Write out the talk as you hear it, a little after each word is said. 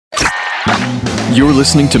You're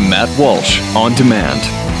listening to Matt Walsh On Demand.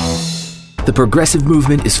 The progressive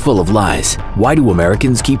movement is full of lies. Why do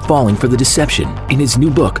Americans keep falling for the deception? In his new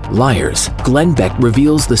book, Liars, Glenn Beck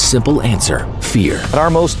reveals the simple answer: fear. At our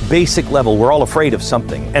most basic level, we're all afraid of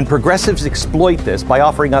something, and progressives exploit this by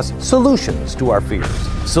offering us solutions to our fears.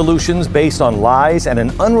 Solutions based on lies and an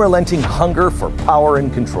unrelenting hunger for power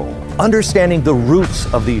and control. Understanding the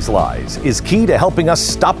roots of these lies is key to helping us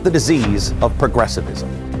stop the disease of progressivism.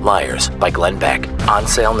 Liars by Glenn Beck. On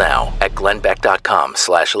sale now at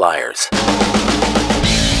glennbeck.com/liars.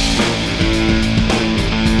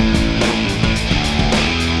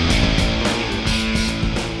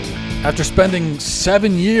 After spending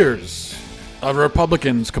 7 years of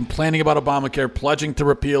Republicans complaining about Obamacare, pledging to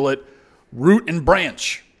repeal it, root and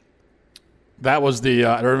branch. That was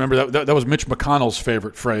I remember that was Mitch McConnell's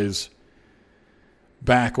favorite phrase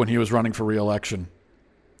back when he was running for re-election.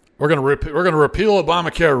 We're going to repeal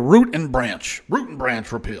Obamacare, root and branch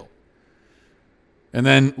repeal. And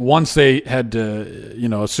then once they had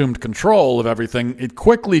assumed control of everything, it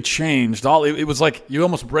quickly changed. It was like you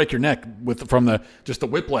almost break your neck from the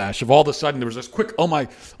whiplash of all of a sudden there was this quick oh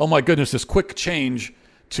my goodness, this quick change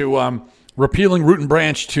to repealing root and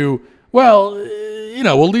branch to, well,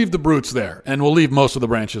 we'll leave the roots there and we'll leave most of the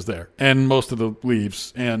branches there and most of the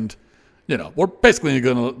leaves, and we're basically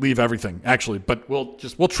going to leave everything, actually, but we'll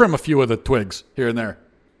trim a few of the twigs here and there.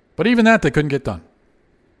 But even that, they couldn't get done.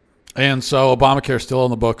 And so Obamacare is still on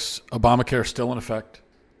the books. Obamacare is still in effect.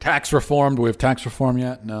 Tax reform. Do we have tax reform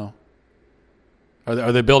yet? No.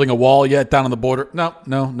 Are they building a wall yet down on the border?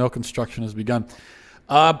 No construction has begun.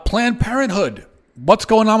 Planned Parenthood. What's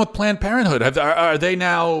going on with Planned Parenthood? Are they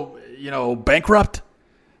now, bankrupt?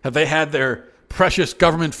 Have they had their precious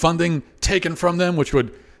government funding taken from them, which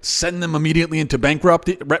would send them immediately into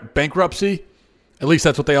bankruptcy? At least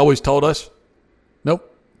that's what they always told us.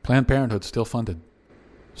 Nope. Planned Parenthood still funded.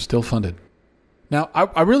 Still funded. Now,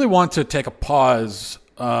 I really want to take a pause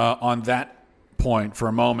on that point for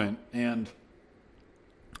a moment, and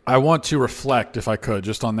I want to reflect, if I could,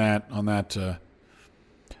 just on that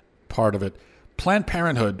part of it. Planned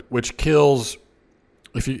Parenthood, which kills,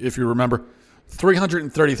 if you remember,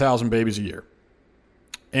 330,000 babies a year,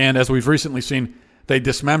 and as we've recently seen, they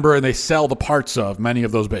dismember and they sell the parts of many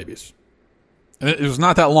of those babies. And it was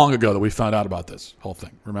not that long ago that we found out about this whole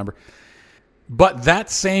thing, remember? But that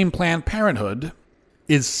same Planned Parenthood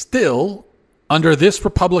is still, under this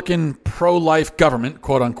Republican pro-life government,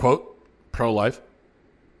 quote unquote, pro-life,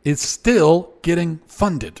 is still getting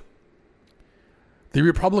funded. The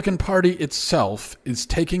Republican Party itself is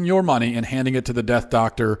taking your money and handing it to the death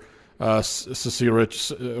doctor, Cecile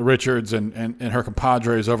Richards and her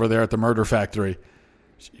compadres over there at the murder factory.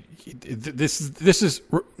 This is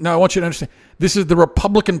now, I want you to understand, this is the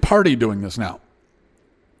Republican Party doing this now.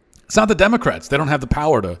 It's not the Democrats. They don't have the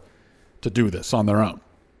power to do this on their own.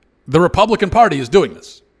 The Republican Party is doing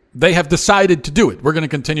this. They have decided to do it. We're going to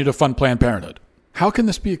continue to fund Planned Parenthood. How can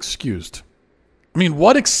this be excused? I mean,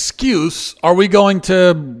 what excuse are we going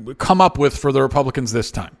to come up with for the Republicans this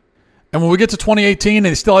time? And when we get to 2018 and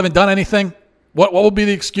they still haven't done anything, what will be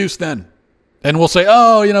the excuse then? And we'll say,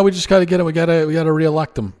 we just got to get it. We got to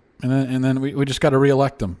reelect them. And then we just got to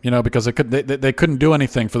reelect them, because they couldn't do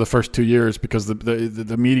anything for the first 2 years because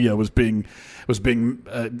the media was being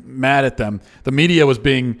mad at them. The media was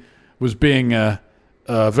being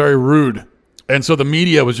very rude, and so the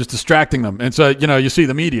media was just distracting them. And so you see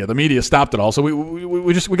the media stopped it all. So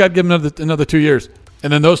we got to give them another 2 years,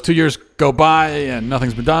 and then those 2 years go by and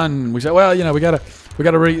nothing's been done. And we say, well, we got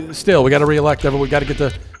to reelect everyone. We got to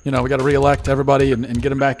get we got to reelect everybody and get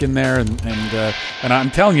them back in there. And I'm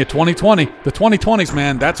telling you, 2020, the 2020s,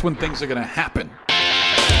 man, that's when things are going to happen.